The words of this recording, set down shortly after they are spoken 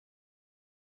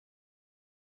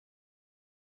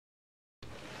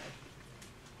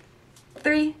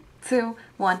3, 2,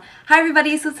 1. Hi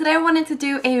everybody, so today I wanted to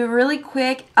do a really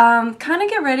quick kind of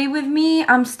get ready with me.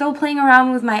 I'm still playing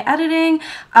around with my editing.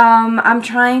 I'm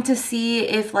trying to see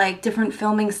if like different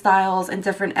filming styles and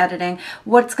different editing,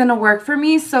 what's gonna work for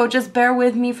me. So just bear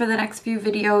with me for the next few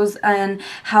videos, and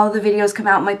how the videos come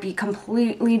out might be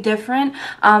completely different.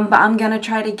 But I'm gonna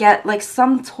try to get like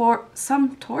some sort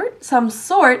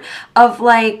of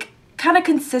like kind of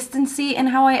consistency in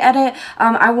how I edit.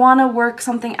 I want to work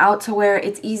something out to where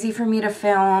it's easy for me to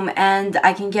film and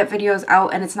I can get videos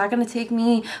out, and it's not going to take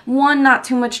me, one, not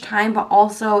too much time, but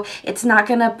also it's not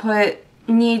going to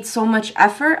need so much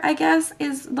effort, I guess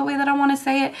is the way that I want to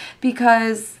say it,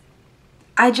 because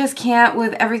I just can't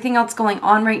with everything else going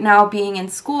on right now, being in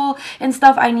school and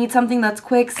stuff. I need something that's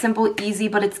quick, simple, easy,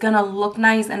 but it's gonna look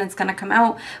nice and it's gonna come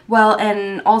out well,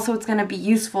 and also it's gonna be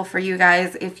useful for you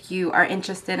guys if you are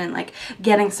interested in like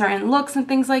getting certain looks and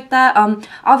things like that.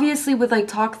 Obviously with like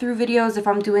talk through videos, if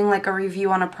I'm doing like a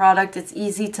review on a product, it's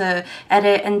easy to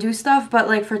edit and do stuff, but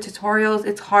like for tutorials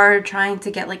it's hard trying to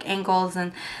get like angles,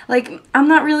 and like I'm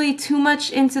not really too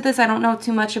much into this. I don't know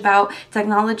too much about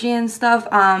technology and stuff,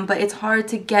 but it's hard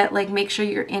to get like make sure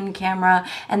you're in camera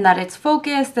and that it's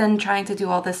focused and trying to do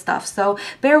all this stuff. So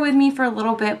bear with me for a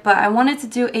little bit, but I wanted to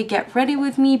do a get ready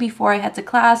with me before I head to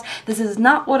class. This is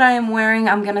not what I am wearing.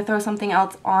 I'm gonna throw something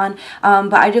else on,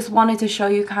 but I just wanted to show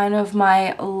you kind of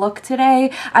my look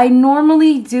today. I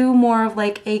normally do more of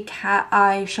like a cat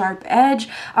eye sharp edge,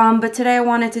 but today I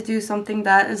wanted to do something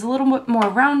that is a little bit more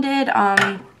rounded,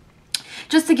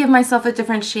 just to give myself a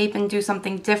different shape and do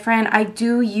something different. I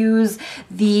do use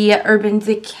the Urban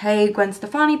Decay Gwen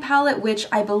Stefani palette, which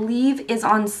I believe is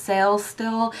on sale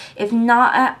still. If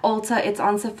not at Ulta, it's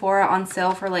on Sephora on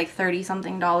sale for like $30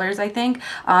 something, I think.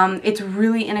 It's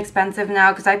really inexpensive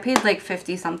now because I paid like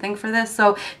 50 something for this,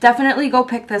 so definitely go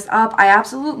pick this up. I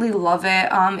absolutely love it.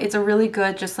 It's a really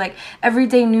good just like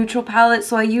everyday neutral palette,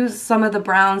 so I use some of the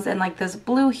browns and like this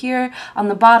blue here on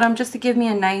the bottom just to give me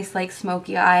a nice like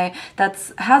smoky eye that's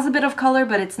has a bit of color,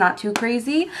 but it's not too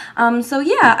crazy. So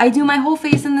yeah, I do my whole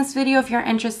face in this video. If you're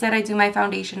interested, I do my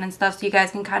foundation and stuff, so you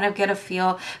guys can kind of get a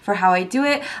feel for how I do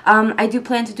it. I do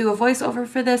plan to do a voiceover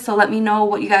for this, so let me know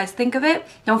what you guys think of it.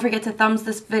 Don't forget to thumbs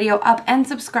this video up and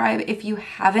subscribe if you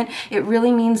haven't. It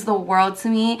really means the world to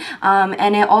me,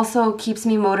 and it also keeps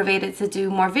me motivated to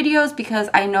do more videos because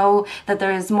I know that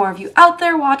there is more of you out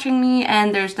there watching me,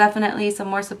 and there's definitely some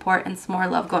more support and some more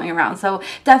love going around. So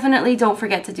definitely don't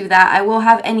forget to do that. I will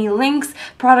have any links,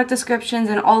 product descriptions,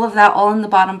 and all of that all in the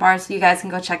bottom bar, so you guys can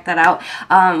go check that out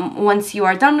once you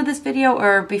are done with this video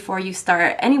or before you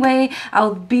start. Anyway,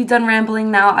 I'll be done rambling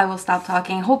now. I will stop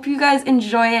talking. Hope you guys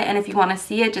enjoy it, and if you want to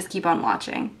see it, just keep on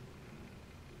watching.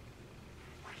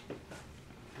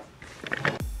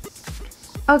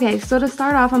 Okay, so to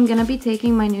start off, I'm going to be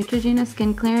taking my Neutrogena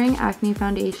Skin Clearing Acne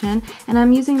Foundation, and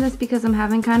I'm using this because I'm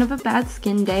having kind of a bad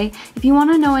skin day. If you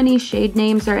want to know any shade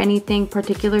names or anything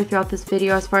particular throughout this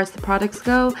video as far as the products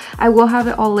go, I will have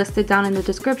it all listed down in the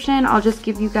description. I'll just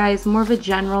give you guys more of a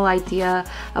general idea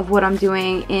of what I'm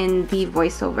doing in the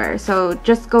voiceover, so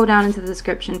just go down into the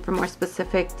description for more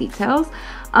specific details.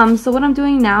 So what I'm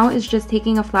doing now is just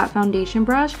taking a flat foundation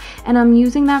brush, and I'm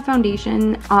using that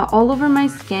foundation all over my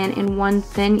skin in one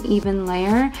thin even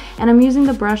layer, and I'm using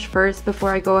the brush first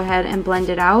before I go ahead and blend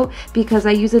it out because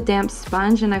I use a damp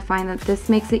sponge, and I find that this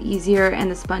makes it easier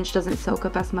and the sponge doesn't soak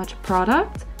up as much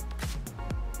product.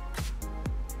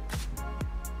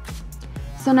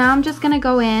 So now I'm just going to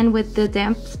go in with the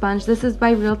damp sponge. This is by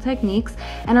Real Techniques,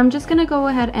 and I'm just going to go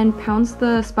ahead and pounce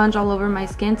the sponge all over my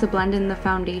skin to blend in the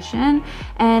foundation.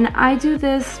 And I do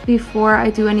this before I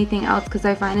do anything else because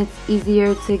I find it's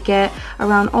easier to get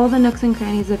around all the nooks and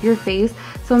crannies of your face.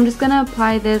 So I'm just going to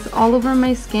apply this all over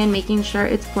my skin, making sure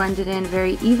it's blended in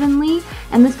very evenly.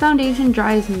 And this foundation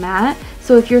dries matte,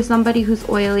 so if you're somebody who's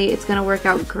oily, it's going to work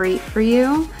out great for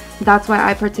you. That's why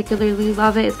I particularly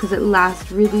love it, is because it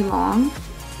lasts really long.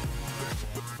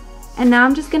 And now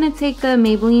I'm just going to take the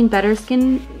Maybelline Better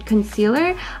Skin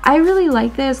Concealer. I really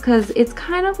like this because it's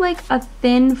kind of like a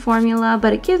thin formula,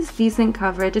 but it gives decent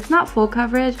coverage. It's not full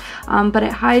coverage, but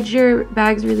it hides your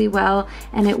bags really well,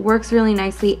 and it works really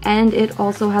nicely, and it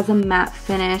also has a matte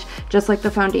finish, just like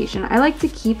the foundation. I like to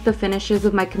keep the finishes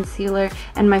of my concealer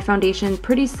and my foundation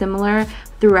pretty similar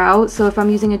throughout, so if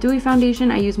I'm using a dewy foundation,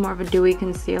 I use more of a dewy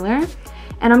concealer.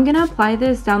 And I'm gonna apply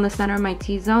this down the center of my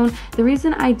T-zone. The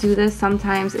reason I do this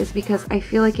sometimes is because I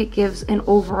feel like it gives an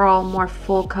overall more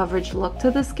full coverage look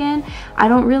to the skin. I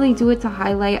don't really do it to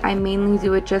highlight. I mainly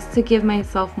do it just to give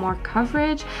myself more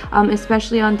coverage,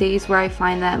 especially on days where I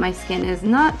find that my skin is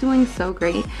not doing so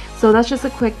great. So that's just a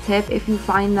quick tip. If you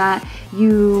find that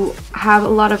you have a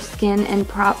lot of skin and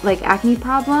like acne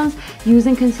problems,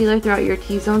 using concealer throughout your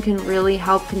T-zone can really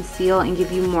help conceal and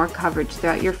give you more coverage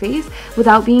throughout your face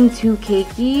without being too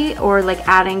cakey or like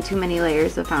adding too many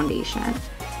layers of foundation.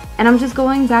 And I'm just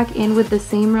going back in with the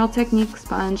same Real Technique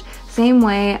sponge, same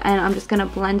way, and I'm just going to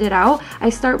blend it out.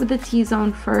 I start with the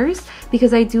T-zone first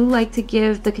because I do like to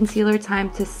give the concealer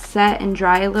time to set and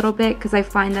dry a little bit, because I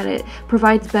find that it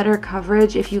provides better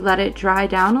coverage if you let it dry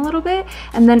down a little bit.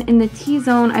 And then in the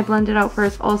T-zone, I blend it out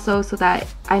first also, so that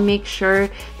I make sure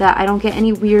that I don't get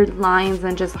any weird lines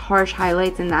and just harsh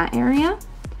highlights in that area.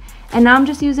 And now I'm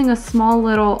just using a small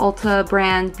little Ulta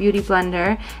brand beauty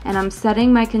blender, and I'm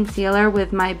setting my concealer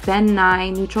with my Nye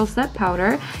Neutral Set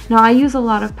Powder. Now I use a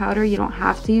lot of powder, you don't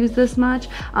have to use this much,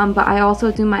 but I also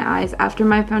do my eyes after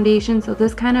my foundation, so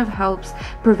this kind of helps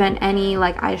prevent any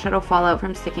like eyeshadow fallout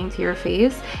from sticking to your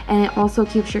face, and it also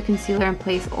keeps your concealer in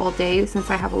place all day since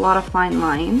I have a lot of fine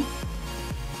lines.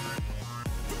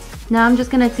 Now I'm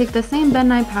just going to take the same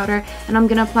Nye powder and I'm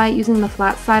going to apply it using the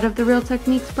flat side of the Real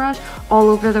Techniques brush all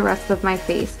over the rest of my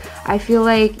face. I feel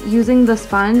like using the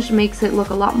sponge makes it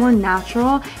look a lot more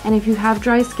natural, and if you have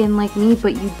dry skin like me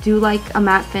but you do like a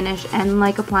matte finish and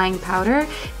like applying powder,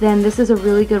 then this is a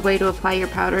really good way to apply your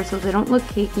powder so they don't look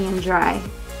cakey and dry.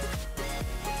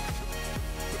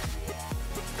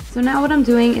 So now what I'm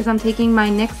doing is I'm taking my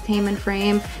NYX Tame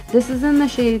frame. This is in the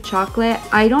shade Chocolate.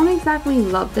 I don't exactly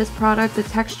love this product. The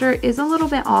texture is a little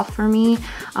bit off for me,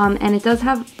 and it does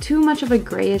have too much of a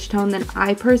grayish tone than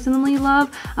I personally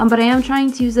love, but I am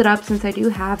trying to use it up since I do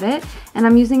have it. And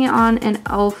I'm using it on an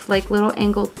e.l.f. like little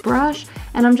angled brush,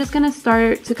 and I'm just going to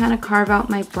start to kind of carve out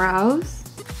my brows.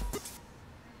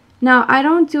 Now, I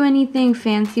don't do anything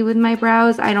fancy with my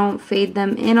brows. I don't fade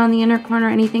them in on the inner corner or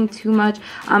anything too much.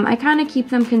 I kind of keep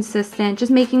them consistent,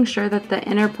 just making sure that the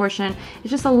inner portion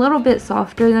is just a little bit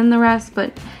softer than the rest,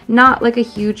 but not like a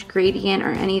huge gradient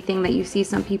or anything that you see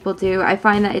some people do. I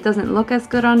find that it doesn't look as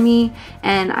good on me,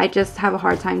 and I just have a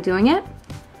hard time doing it.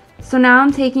 So now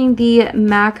I'm taking the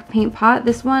MAC paint pot.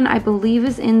 This one I believe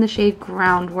is in the shade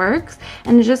Groundworks,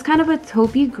 and it's just kind of a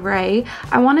taupey gray.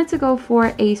 I wanted to go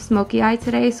for a smoky eye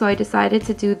today, so I decided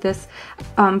to do this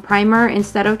primer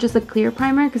instead of just a clear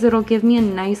primer, because it'll give me a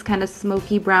nice kind of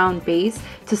smoky brown base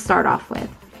to start off with.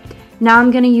 Now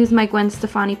I'm going to use my Gwen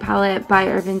Stefani palette by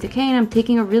Decay, and I'm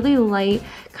taking a really light,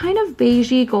 kind of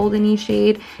beigey, goldeny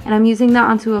shade, and I'm using that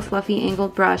onto a fluffy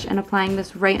angled brush and applying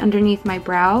this right underneath my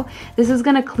brow. This is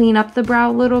going to clean up the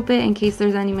brow a little bit in case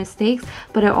there's any mistakes,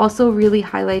 but it also really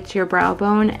highlights your brow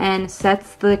bone and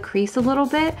sets the crease a little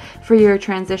bit for your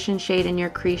transition shade and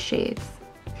your crease shades.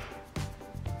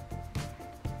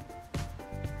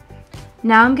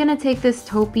 Now I'm going to take this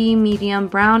taupey medium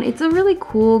brown. It's a really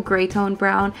cool gray tone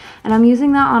brown, and I'm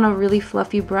using that on a really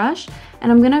fluffy brush.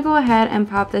 And I'm going to go ahead and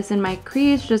pop this in my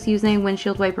crease just using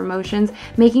windshield wiper motions,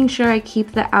 making sure I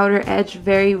keep the outer edge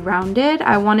very rounded.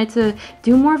 I wanted to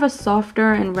do more of a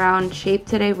softer and round shape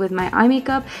today with my eye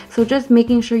makeup, so just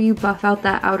making sure you buff out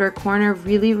that outer corner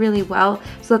really, really well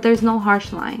so that there's no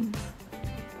harsh lines.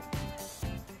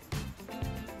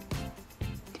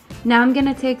 Now I'm going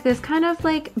to take this kind of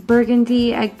like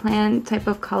burgundy eggplant type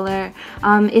of color.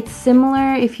 It's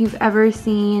similar if you've ever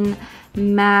seen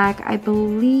MAC, I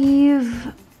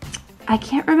believe, I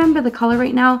can't remember the color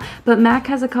right now, but MAC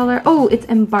has a color, oh, it's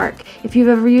Embark. If you've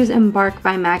ever used Embark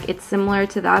by MAC, it's similar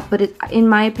to that, but in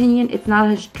my opinion, it's not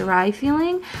as dry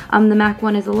feeling. The MAC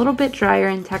one is a little bit drier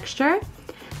in texture.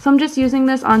 So I'm just using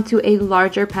this onto a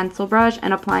larger pencil brush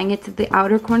and applying it to the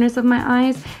outer corners of my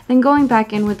eyes, then going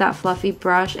back in with that fluffy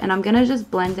brush, and I'm going to just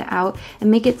blend it out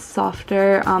and make it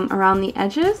softer around the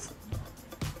edges.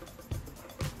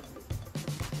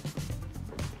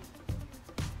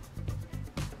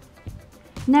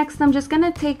 Next, I'm just going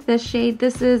to take this shade.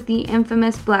 This is the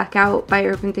infamous Blackout by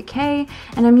Decay,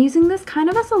 and I'm using this kind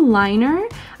of as a liner.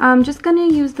 I'm just going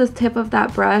to use the tip of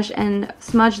that brush and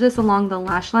smudge this along the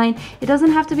lash line. It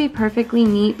doesn't have to be perfectly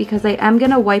neat because I am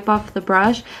going to wipe off the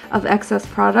brush of excess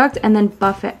product and then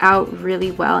buff it out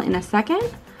really well in a second.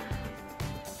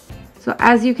 So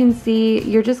as you can see,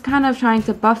 you're just kind of trying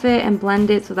to buff it and blend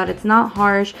it so that it's not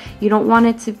harsh. You don't want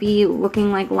it to be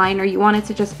looking like liner. You want it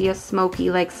to just be a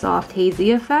smoky, like soft, hazy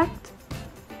effect.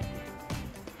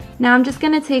 Now I'm just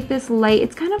going to take this light,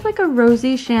 it's kind of like a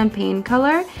rosy champagne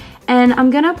color, And I'm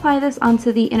going to apply this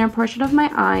onto the inner portion of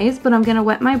my eyes, but I'm going to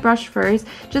wet my brush first,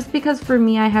 just because for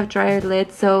me I have drier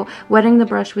lids, so wetting the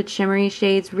brush with shimmery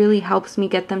shades really helps me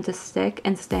get them to stick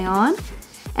and stay on.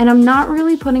 And I'm not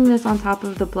really putting this on top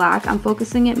of the black, I'm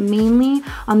focusing it mainly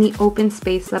on the open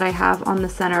space that I have on the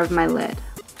center of my lid.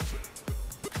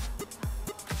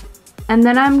 And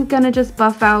then I'm going to just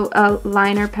buff out a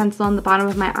liner pencil on the bottom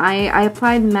of my eye. I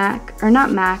applied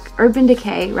Urban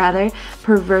Decay rather,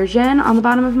 Perversion on the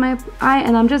bottom of my eye,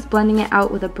 and I'm just blending it out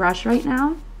with a brush right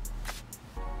now.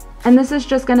 And this is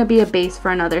just going to be a base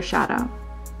for another shadow.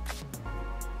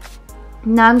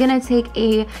 Now I'm going to take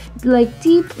a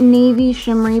deep navy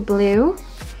shimmery blue,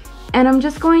 and I'm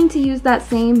just going to use that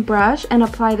same brush and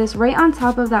apply this right on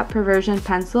top of that Perversion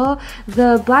pencil.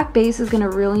 The black base is going to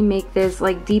really make this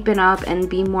deepen up and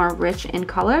be more rich in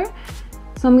color.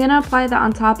 So I'm going to apply that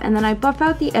on top, and then I buff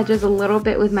out the edges a little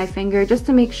bit with my finger just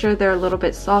to make sure they're a little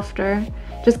bit softer,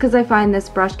 just because I find this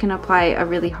brush can apply a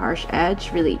really harsh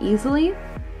edge really easily.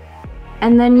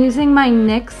 And then using my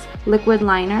NYX liquid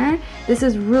liner, this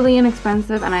is really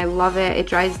inexpensive and I love it. It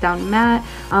dries down matte.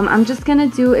 I'm just gonna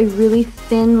do a really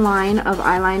thin line of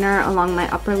eyeliner along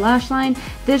my upper lash line.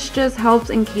 This just helps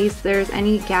in case there's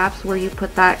any gaps where you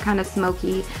put that kind of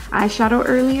smoky eyeshadow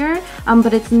earlier,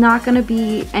 but it's not gonna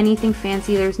be anything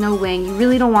fancy. There's no wing. You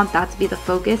really don't want that to be the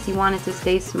focus. You want it to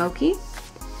stay smoky.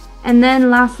 And then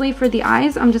lastly for the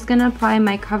eyes, I'm just gonna apply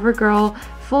my Covergirl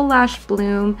Full Lash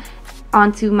Bloom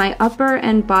onto my upper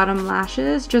and bottom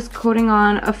lashes, just coating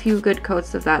on a few good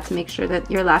coats of that to make sure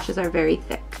that your lashes are very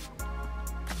thick.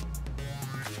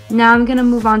 Now I'm going to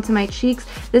move on to my cheeks.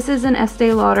 This is an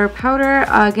Estee Lauder powder.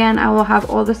 Again, I will have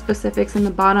all the specifics in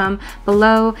the bottom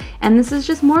below, and this is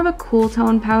just more of a cool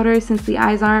tone powder. Since the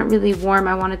eyes aren't really warm,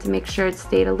 I wanted to make sure it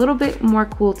stayed a little bit more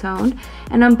cool toned,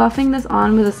 and I'm buffing this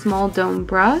on with a small dome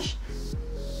brush.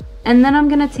 And then I'm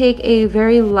going to take a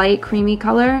very light creamy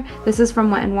color. This is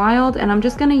from Wet n Wild, and I'm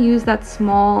just going to use that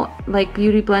small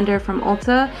beauty blender from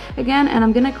Ulta again, and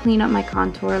I'm going to clean up my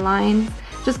contour lines,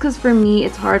 just because for me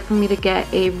it's hard for me to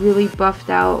get a really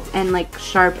buffed out and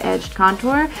sharp edged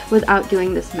contour without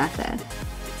doing this method.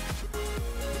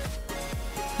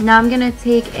 Now I'm going to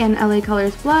take an LA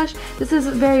Colors blush. This is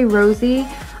very rosy,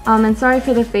 and sorry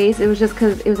for the face, it was just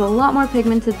because it was a lot more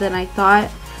pigmented than I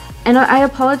thought. And I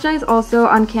apologize also,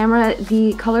 on camera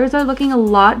the colors are looking a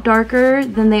lot darker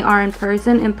than they are in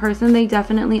person. In person they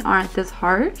definitely aren't this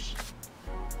harsh.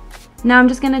 Now I'm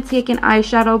just going to take an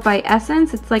eyeshadow by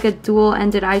Essence. It's like a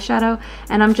dual-ended eyeshadow,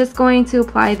 and I'm just going to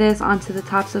apply this onto the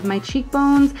tops of my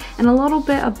cheekbones and a little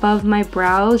bit above my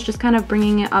brows, just kind of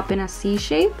bringing it up in a C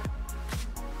shape.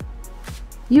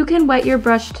 You can wet your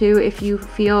brush too if you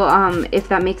feel if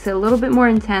that makes it a little bit more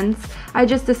intense. I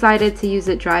just decided to use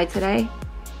it dry today.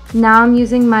 Now I'm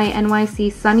using my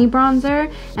NYC Sunny Bronzer,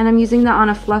 and I'm using that on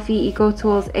a fluffy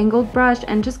EcoTools angled brush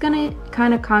and just gonna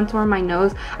kind of contour my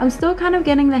nose. I'm still kind of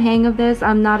getting the hang of this.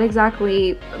 I'm not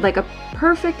exactly a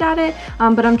perfect at it,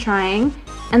 but I'm trying.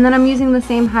 And then I'm using the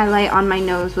same highlight on my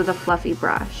nose with a fluffy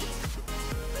brush.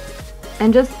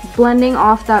 And just blending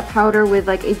off that powder with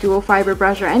a dual fiber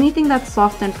brush or anything that's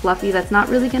soft and fluffy that's not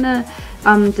really gonna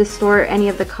distort any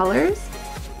of the colors.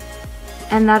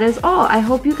 And that is all. I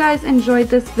hope you guys enjoyed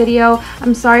this video.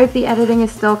 I'm sorry if the editing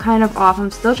is still kind of off. I'm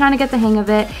still trying to get the hang of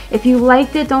it. If you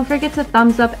liked it, don't forget to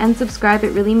thumbs up and subscribe.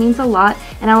 It really means a lot.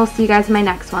 And I will see you guys in my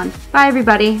next one. Bye,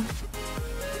 everybody.